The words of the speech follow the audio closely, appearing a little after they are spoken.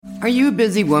Are you a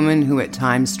busy woman who at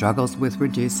times struggles with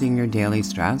reducing your daily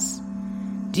stress?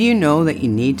 Do you know that you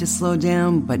need to slow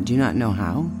down but do not know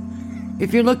how?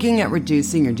 If you're looking at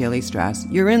reducing your daily stress,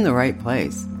 you're in the right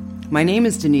place. My name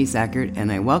is Denise Eckert,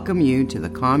 and I welcome you to the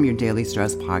Calm Your Daily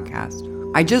Stress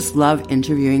podcast. I just love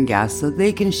interviewing guests so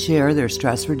they can share their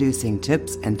stress-reducing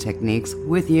tips and techniques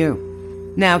with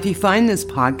you. Now, if you find this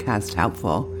podcast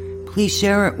helpful, please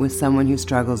share it with someone who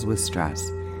struggles with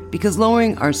stress, because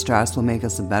lowering our stress will make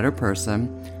us a better person,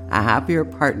 a happier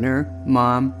partner,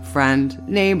 mom, friend,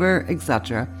 neighbor,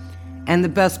 etc. And the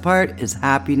best part is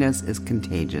happiness is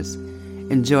contagious.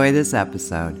 Enjoy this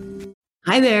episode.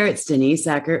 Hi there, it's Denise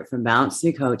Eckert from Balance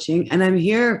Me Coaching, and I'm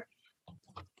here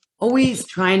always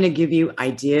trying to give you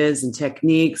ideas and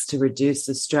techniques to reduce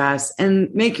the stress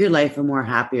and make your life a more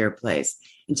happier place.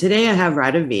 And today I have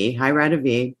Radavie. Hi,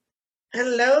 Radavie.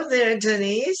 Hello there,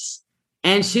 Denise.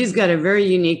 And she's got a very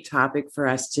unique topic for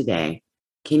us today.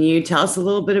 Can you tell us a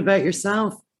little bit about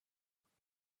yourself?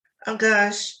 Oh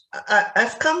gosh,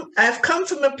 I've come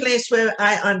from a place where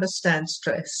I understand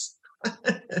stress,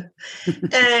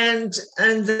 and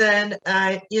then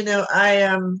I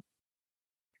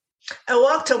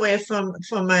walked away from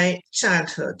my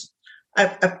childhood.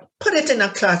 I put it in a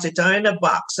closet or in a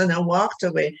box, and I walked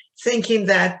away thinking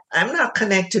that I'm not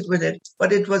connected with it,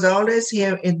 but it was always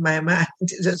here in my mind.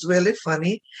 It was really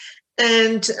funny.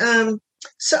 And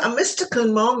so a mystical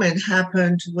moment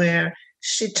happened where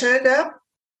she turned up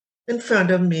in front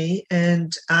of me,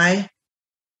 and I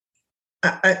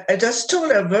just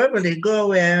told her verbally, go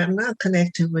away, I'm not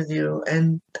connected with you.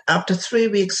 And after 3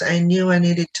 weeks, I knew I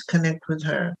needed to connect with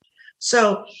her.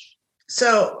 So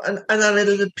another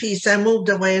little piece, I moved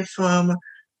away from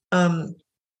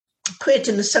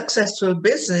creating a successful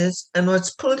business and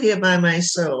was pulled here by my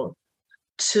soul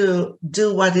to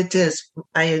do what it is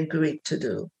I agreed to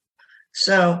do.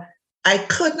 So I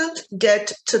couldn't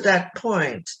get to that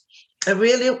point. I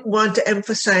really want to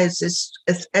emphasize this.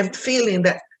 I'm feeling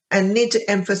that I need to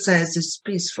emphasize this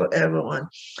piece for everyone.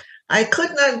 I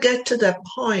could not get to that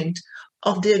point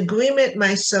of the agreement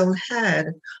my soul had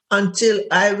until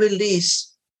I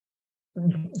released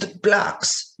the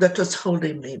blocks that was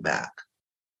holding me back.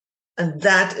 And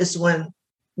that is when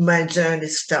my journey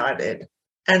started.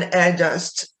 And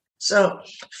so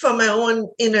for my own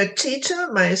inner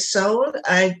teacher, my soul,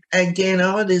 I gain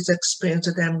all these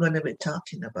experiences that I'm going to be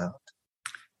talking about.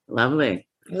 Lovely.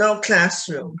 No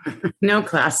classroom. No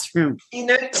classroom.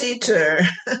 Inner teacher.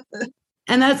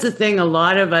 And that's the thing. A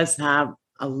lot of us have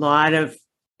a lot of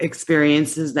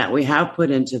experiences that we have put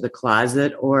into the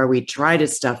closet, or we try to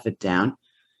stuff it down.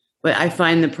 But I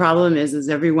find the problem is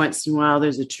every once in a while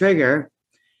there's a trigger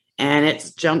and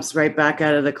it jumps right back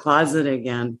out of the closet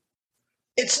again.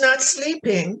 It's not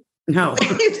sleeping. No.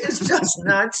 It is just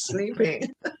not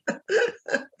sleeping.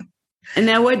 And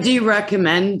now what do you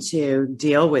recommend to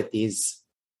deal with these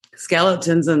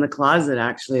skeletons in the closet,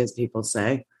 actually, as people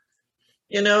say?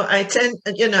 I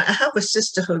have a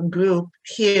sisterhood group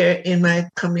here in my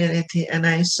community, and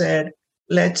I said,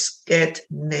 let's get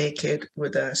naked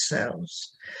with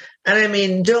ourselves. And I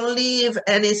mean, don't leave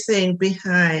anything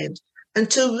behind. And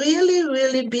to really,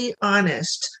 really be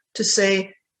honest, to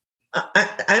say,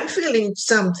 I'm feeling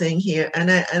something here, and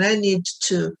I need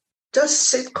to just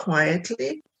sit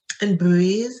quietly and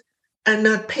breathe and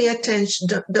not pay attention.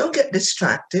 Don't get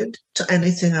distracted to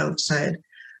anything outside.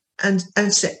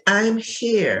 And say, I'm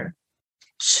here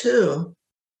to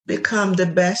become the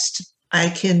best I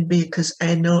can be, because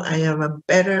I know I am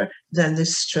better than the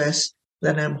stress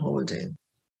that I'm holding.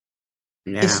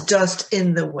 Yeah. It's just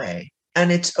in the way,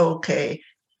 and it's okay.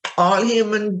 All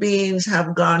human beings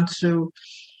have gone through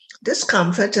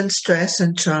discomfort and stress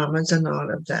and traumas and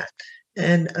all of that.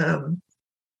 And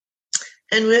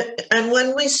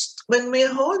when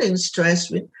we're holding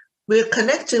stress, we're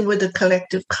connecting with the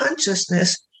collective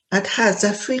consciousness that has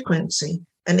a frequency,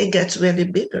 and it gets really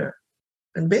bigger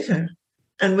and bigger.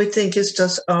 And we think it's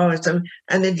just ours, and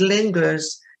it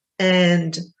lingers.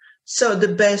 And so the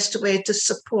best way to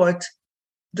support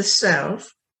the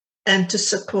self and to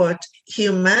support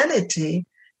humanity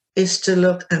is to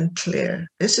look and clear.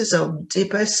 This is our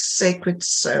deepest sacred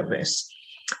service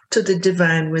to the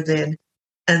divine within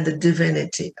and the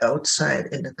divinity outside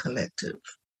in the collective.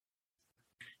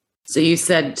 So you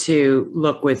said to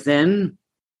look within?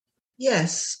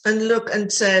 Yes, and look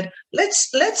and said,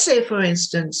 let's say, for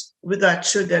instance, we got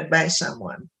triggered by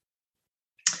someone.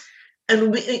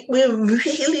 And we're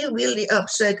really, really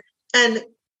upset. And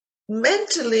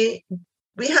mentally,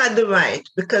 we had the right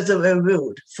because they were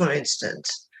rude, for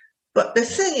instance. But the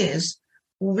thing is,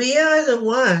 we are the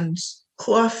ones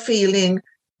who are feeling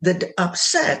the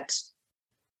upset.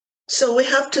 So we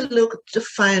have to look to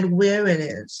find where it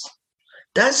is.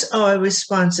 That's our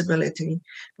responsibility.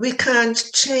 We can't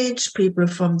change people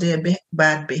from their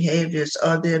bad behaviors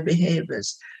or their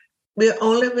behaviors. We're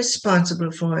only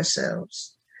responsible for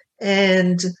ourselves.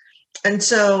 And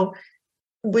so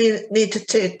we need to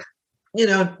take,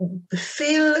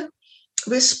 feel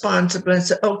responsible and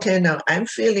say, okay, now I'm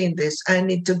feeling this. I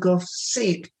need to go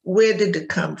see where did it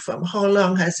come from? How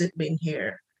long has it been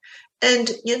here?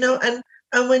 And,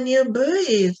 and when you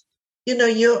breathe,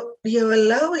 you're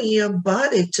allowing your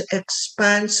body to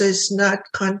expand so it's not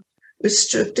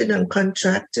restricted and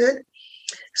contracted.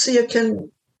 So you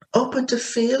can open to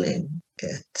feeling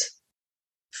it.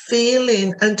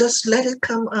 Feeling and just let it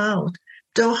come out.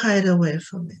 Don't hide away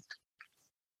from it.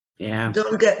 Yeah.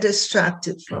 Don't get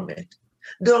distracted from it.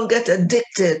 Don't get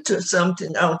addicted to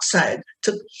something outside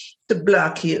to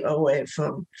block you away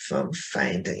from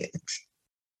finding it.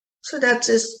 So that's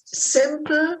just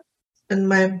simple and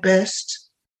my best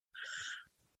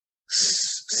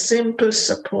simple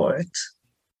support.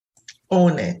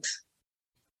 Own it.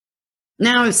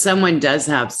 Now, if someone does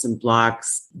have some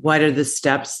blocks, what are the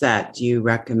steps that you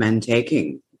recommend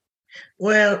taking?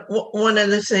 Well, one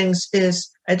of the things is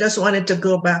I just wanted to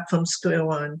go back from square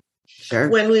one. Sure.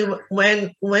 When we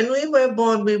were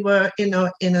born, we were in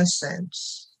our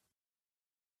innocence.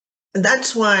 And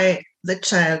that's why the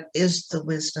child is the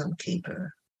wisdom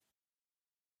keeper.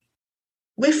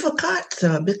 We forgot,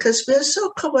 though, because we're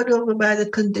so covered over by the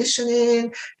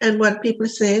conditioning and what people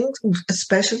think,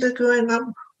 especially growing up,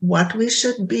 what we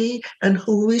should be and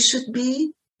who we should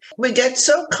be. We get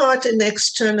so caught in the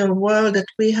external world that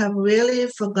we have really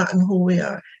forgotten who we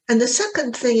are. And the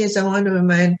second thing is I want to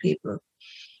remind people,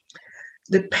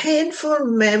 the painful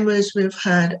memories we've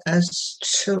had as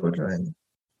children,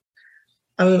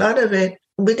 a lot of it,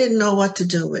 we didn't know what to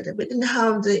do with it. We didn't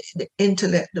have the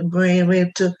intellect, the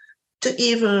brainwave to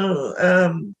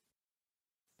even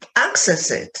access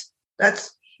it. That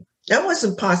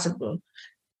wasn't possible.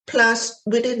 Plus,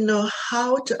 we didn't know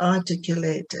how to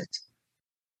articulate it.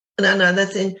 And another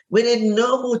thing, we didn't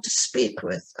know who to speak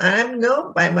with. I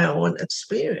know by my own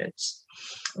experience,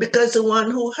 because the one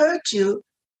who hurt you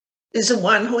is the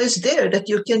one who is there that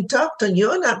you can talk to, and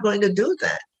you're not going to do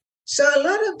that. So a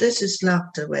lot of this is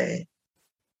locked away.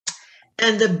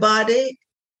 And the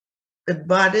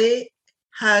body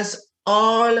has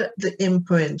all the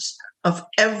imprints of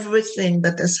everything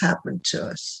that has happened to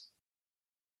us.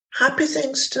 Happy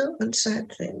things too, and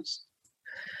sad things.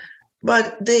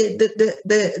 But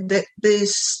the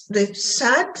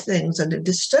sad things and the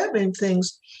disturbing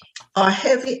things are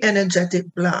heavy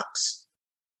energetic blocks.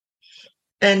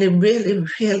 And it really,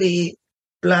 really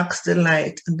blocks the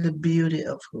light and the beauty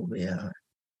of who we are.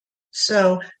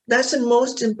 So that's the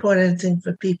most important thing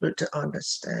for people to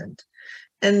understand.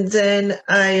 And then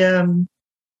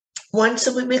once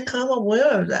we become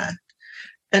aware of that,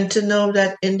 and to know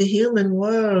that in the human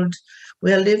world,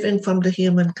 we are living from the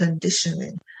human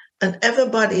conditioning, and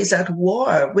everybody is at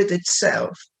war with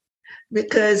itself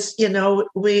because,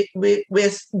 we're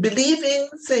believing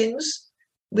things,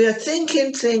 we are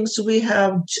thinking things, we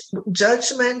have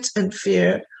judgment and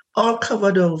fear all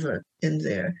covered over in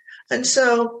there. And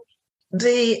so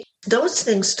those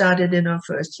things started in our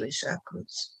first three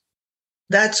chakras.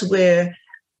 That's where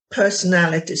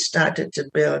personality started to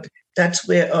build. That's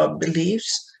where our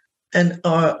beliefs and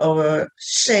our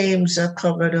shames are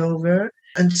covered over.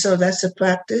 And so that's a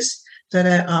practice that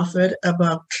I offered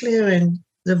about clearing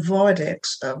the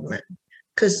vortex of man.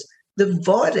 Because the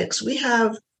vortex, we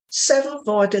have 7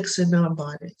 vortex in our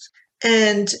bodies.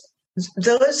 And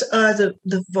those are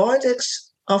the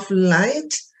vortex of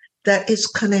light that is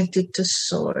connected to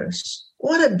source.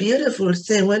 What a beautiful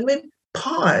thing. When we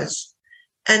pause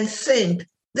and think,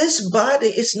 this body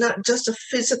is not just a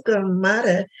physical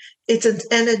matter, it's an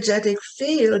energetic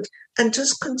field, and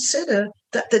just consider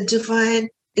that the divine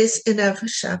is in every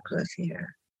chakra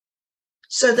here.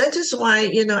 So that is why,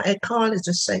 I call it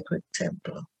a sacred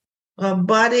temple. Our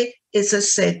body is a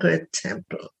sacred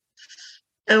temple.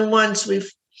 And once we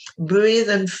breathe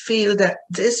and feel that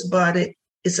this body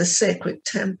is a sacred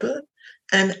temple,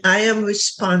 and I am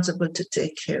responsible to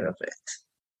take care of it.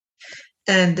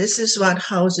 And this is what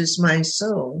houses my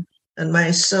soul. And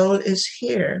my soul is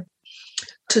here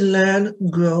to learn,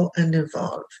 grow, and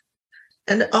evolve.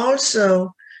 And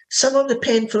also, some of the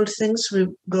painful things we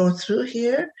go through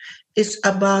here is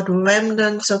about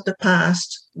remnants of the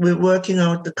past. We're working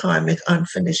out the karmic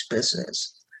unfinished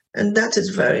business. And that is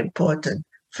very important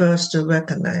for us to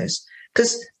recognize.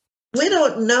 Because we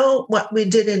don't know what we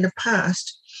did in the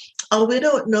past, or we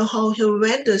don't know how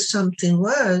horrendous something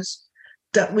was,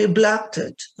 that we blocked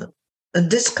it and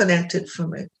disconnected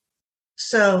from it.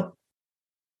 So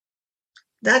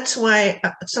that's why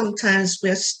sometimes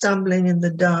we're stumbling in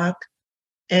the dark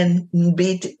and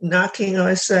knocking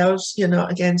ourselves,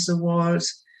 against the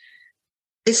walls.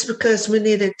 It's because we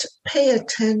needed to pay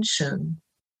attention.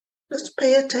 Just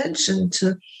pay attention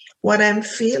to what I'm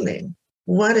feeling.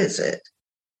 What is it?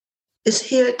 It's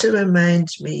here to remind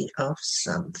me of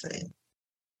something.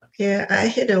 Yeah, I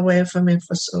hid away from it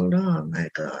for so long, my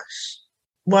gosh.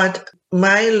 What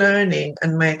my learning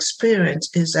and my experience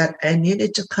is that I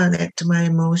needed to connect my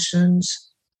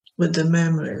emotions with the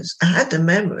memories. I had the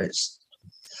memories,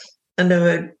 and there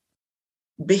were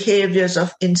behaviors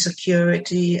of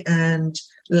insecurity and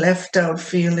left out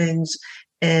feelings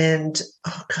and,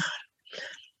 oh God.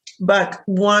 But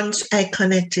once I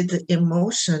connected the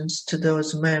emotions to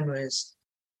those memories,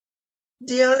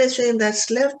 the only thing that's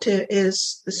left here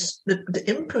is the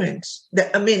imprints.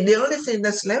 The only thing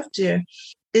that's left here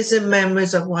is the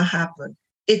memories of what happened.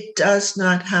 It does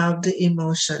not have the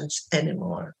emotions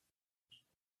anymore.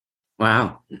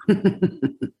 Wow.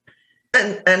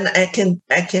 And I can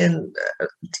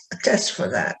attest for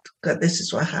that, because this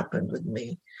is what happened with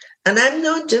me. And I'm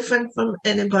no different from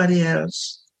anybody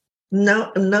else.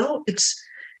 No, and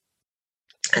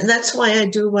that's why I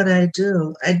do what I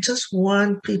do. I just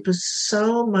want people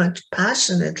so much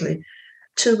passionately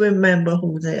to remember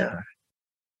who they are,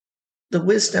 the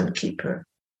wisdom keeper.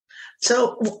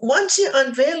 So once you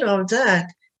unveil all that,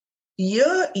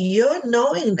 your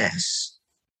knowingness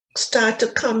start to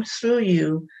come through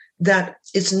you, that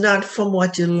it's not from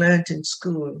what you learned in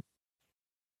school.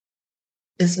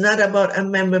 It's not about a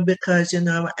member because,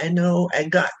 I know I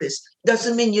got this.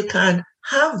 Doesn't mean you can't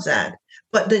have that.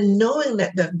 But the knowing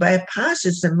that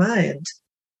bypasses the mind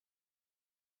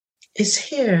is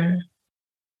here.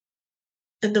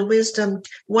 And the wisdom,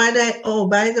 why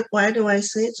do I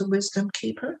say it's a wisdom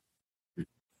keeper?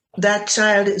 That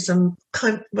child is,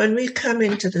 when we come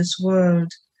into this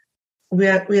world, we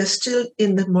are still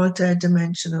in the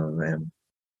multidimensional realm.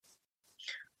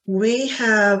 We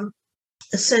have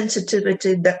a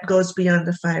sensitivity that goes beyond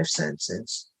the five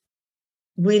senses.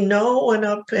 We know when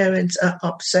our parents are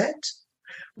upset.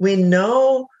 We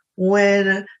know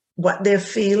what they're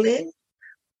feeling.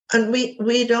 And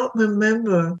we don't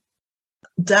remember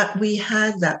that we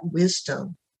had that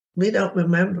wisdom. We don't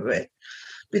remember it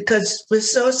because we're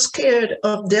so scared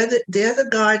of they're the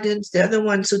guardians, they're the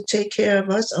ones who take care of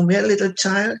us, and we're a little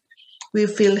child. We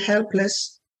feel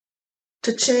helpless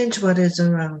to change what is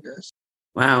around us.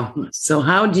 Wow. So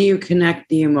how do you connect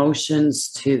the emotions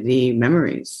to the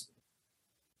memories?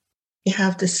 You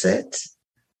have to sit,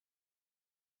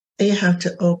 and you have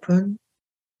to open,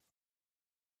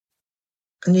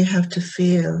 and you have to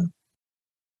feel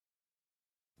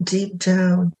deep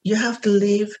down. You have to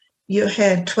leave your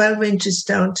head 12 inches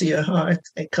down to your heart,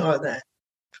 I call that.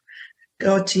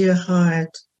 Go to your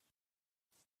heart.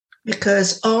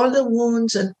 Because all the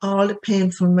wounds and all the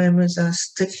painful memories are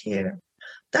stuck here.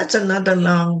 That's another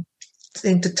long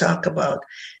thing to talk about.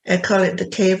 I call it the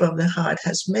cave of the heart. It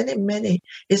has many.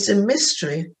 It's a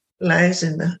mystery lies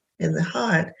in the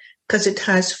heart, because it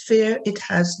has fear, it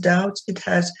has doubts, it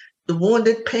has the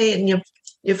wounded pain.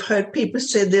 You've heard people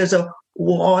say there's a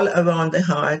wall around the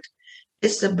heart.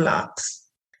 It's the blocks.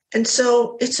 And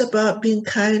so it's about being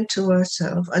kind to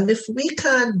ourselves. And if we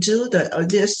can't do that, or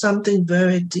there's something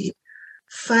very deep,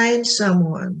 find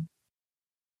someone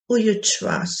who you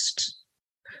trust,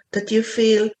 that you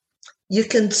feel you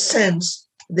can sense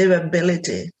their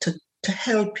ability to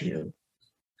help you.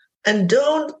 And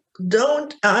don't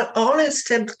I always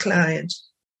tell clients,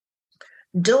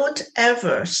 don't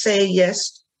ever say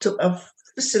yes to a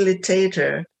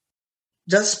facilitator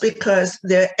just because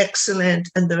they're excellent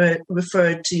and they're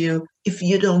referred to you if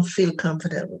you don't feel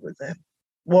comfortable with them.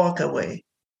 Walk away.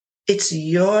 It's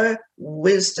your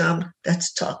wisdom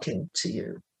that's talking to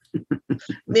you.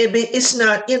 Maybe it's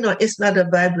not a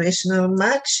vibrational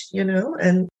match,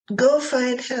 and go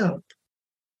find help.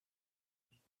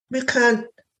 We can't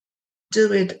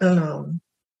do it alone.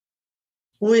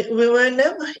 We were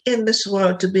never in this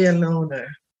world to be a loner.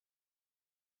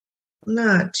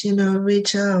 Not,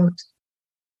 reach out.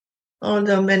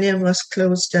 Although many of us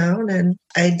closed down, and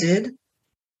I did.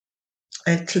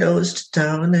 I closed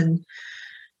down,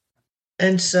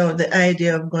 and so the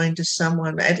idea of going to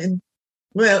someone, I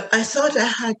thought I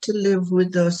had to live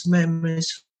with those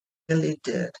memories. I really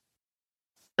did.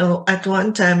 Oh, at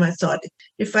one time I thought,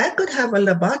 if I could have a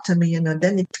lobotomy,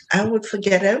 then I would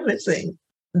forget everything.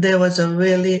 There was a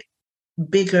really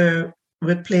bigger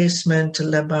replacement to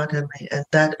lobotomy, and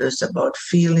that is about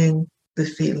feeling the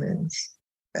feelings.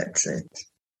 That's it.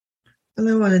 And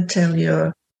I want to tell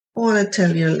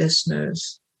your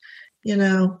listeners,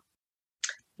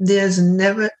 there's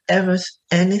never, ever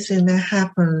anything that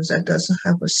happens that doesn't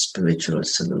have a spiritual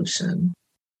solution.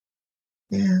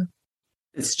 Yeah.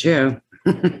 It's true.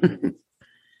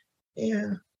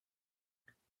 Yeah.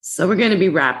 So we're going to be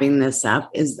wrapping this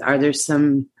up. Are there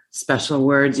some special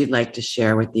words you'd like to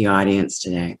share with the audience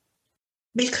today?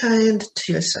 Be kind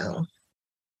to yourself.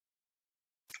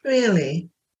 Really.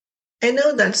 I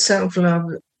know that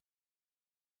self-love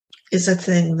is a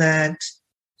thing that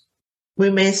we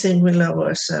may think we love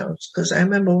ourselves, because I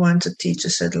remember once a teacher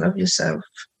said, love yourself.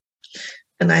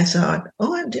 And I thought,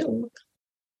 oh, I do.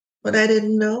 But I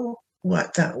didn't know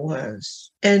what that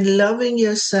was. And loving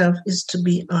yourself is to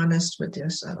be honest with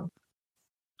yourself.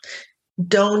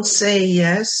 Don't say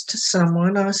yes to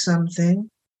someone or something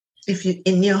if you,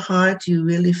 in your heart, you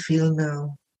really feel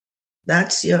no.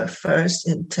 That's your first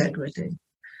integrity.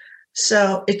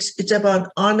 So it's about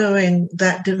honoring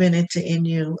that divinity in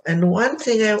you. And one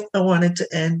thing I wanted to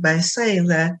end by saying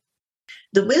that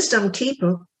the wisdom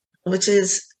keeper, which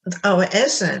is our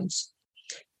essence,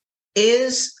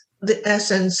 is the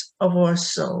essence of our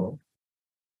soul.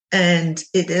 And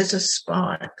it is a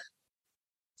spark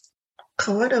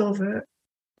covered over.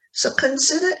 So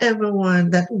consider, everyone,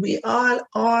 that we all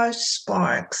are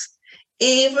sparks,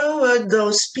 even with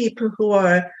those people who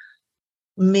are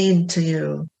mean to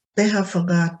you. They have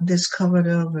forgotten this, covered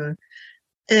over.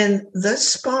 And the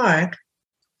spark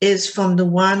is from the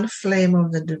one flame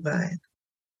of the divine.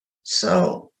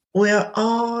 So we're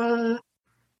all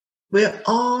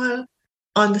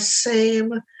on the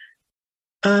same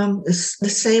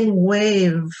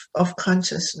wave of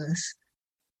consciousness.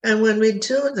 And when we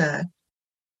do that,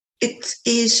 it's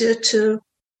easier to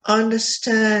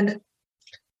understand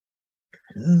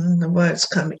the words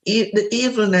come, the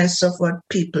evilness of what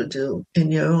people do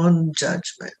in your own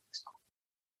judgment.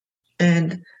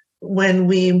 And when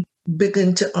we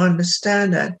begin to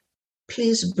understand that,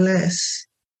 please bless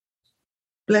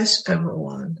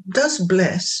everyone. Just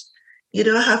bless. You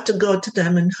don't have to go to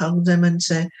them and hug them and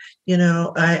say,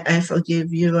 I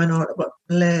forgive you and all, but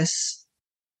bless.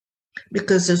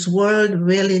 Because this world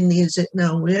really needs it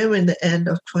now. We're in the end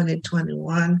of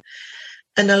 2021.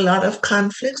 And a lot of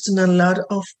conflicts and a lot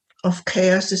of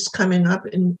chaos is coming up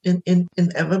in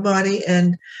everybody.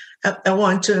 And I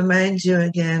want to remind you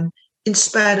again, in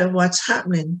spite of what's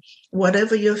happening,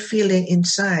 whatever you're feeling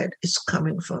inside is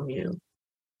coming from you.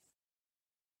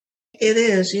 It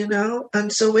is,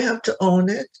 and so we have to own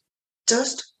it.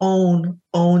 Just own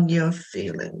your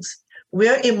feelings.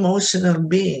 We're emotional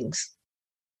beings.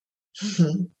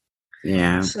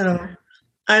 Yeah. So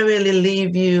I really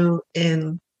leave you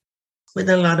with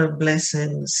a lot of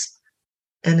blessings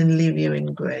and then leave you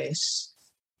in grace.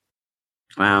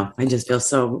 Wow. I just feel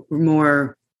so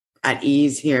more at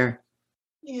ease here.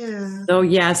 Yeah. So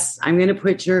yes, I'm going to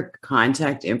put your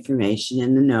contact information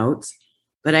in the notes,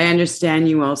 but I understand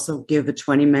you also give a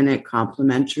 20-minute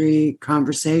complimentary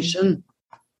conversation.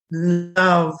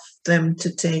 Love them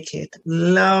to take it.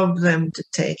 Love them to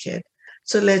take it.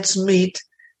 So let's meet,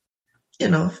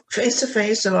 face to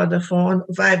face or on the phone,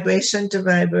 vibration to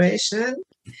vibration.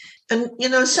 And,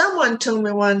 someone told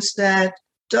me once that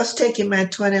just taking my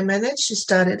 20 minutes, she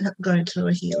started going through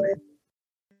a healing.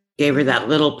 Gave her that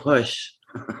little push.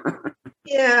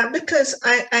 Yeah, because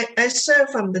I serve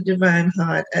from the divine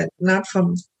heart and not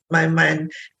from my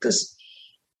mind, because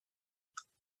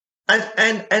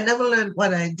I never learned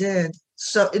what I did.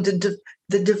 So the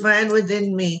divine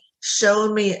within me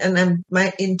showed me, and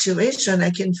my intuition, I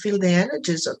can feel the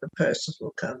energies of the person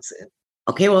who comes in.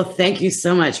 Okay, well, thank you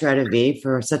so much, Radavie,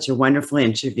 for such a wonderful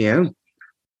interview.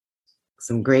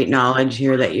 Some great knowledge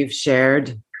here that you've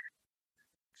shared.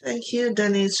 Thank you,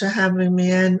 Denise, for having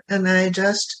me. And I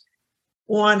just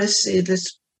want to see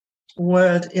this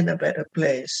world in a better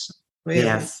place. Really.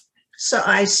 Yes. So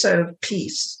I serve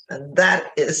peace, and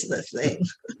that is the thing.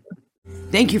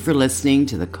 Thank you for listening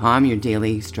to the Calm Your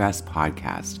Daily Stress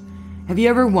podcast. Have you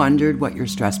ever wondered what your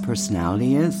stress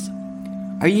personality is?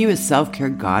 Are you a self-care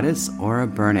goddess or a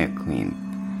burnout queen?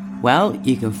 Well,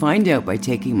 you can find out by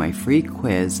taking my free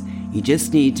quiz. You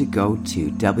just need to go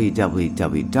to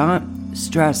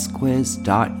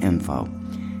www.stressquiz.info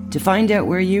to find out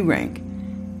where you rank.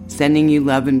 Sending you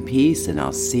love and peace, and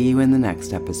I'll see you in the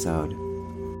next episode.